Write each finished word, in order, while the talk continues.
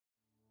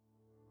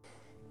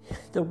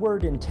The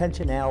word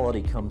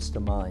intentionality comes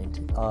to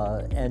mind,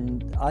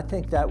 and I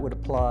think that would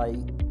apply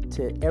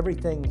to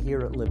everything here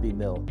at Libbie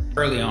Mill.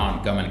 Early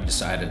on, government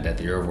decided that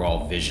the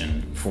overall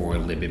vision for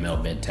Libbie Mill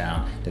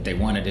Midtown, that they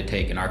wanted to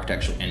take an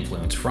architectural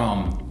influence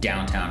from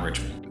downtown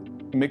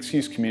Richmond.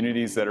 Mixed-use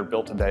communities that are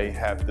built today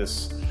have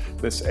this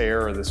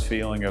air or this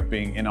feeling of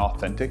being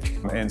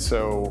inauthentic, and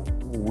so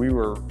we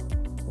were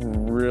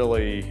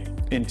really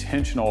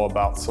intentional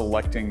about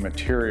selecting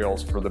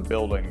materials for the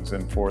buildings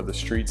and for the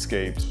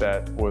streetscapes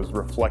that was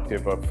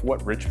reflective of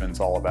what Richmond's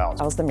all about.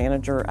 I was the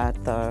manager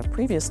at the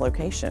previous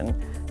location,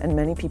 and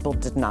many people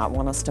did not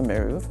want us to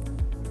move.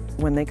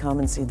 When they come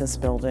and see this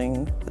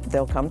building,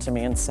 they'll come to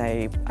me and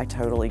say, I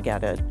totally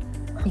get it.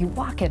 You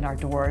walk in our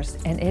doors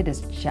and it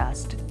is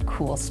just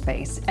cool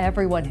space.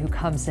 Everyone who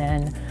comes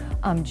in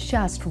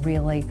just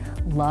really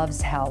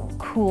loves how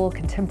cool,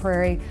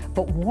 contemporary,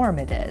 but warm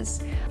it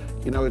is.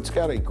 You know, it's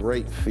got a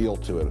great feel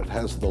to it. It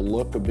has the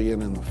look of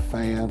being in the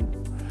fan.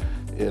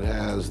 It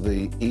has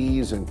the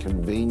ease and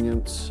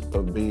convenience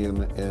of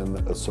being in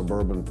a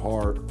suburban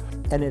park.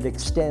 And it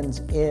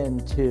extends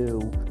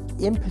into,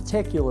 in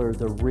particular,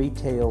 the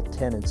retail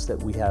tenants that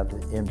we have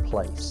in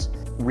place.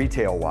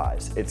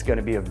 Retail-wise, it's going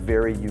to be a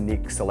very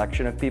unique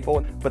selection of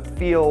people, but the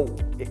feel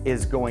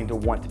is going to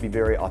want to be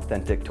very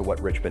authentic to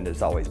what Richmond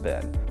has always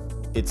been.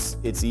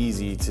 It's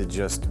easy to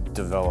just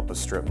develop a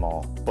strip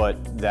mall,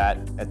 but that,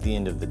 at the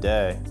end of the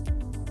day,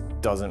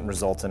 doesn't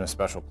result in a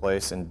special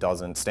place and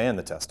doesn't stand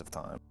the test of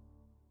time.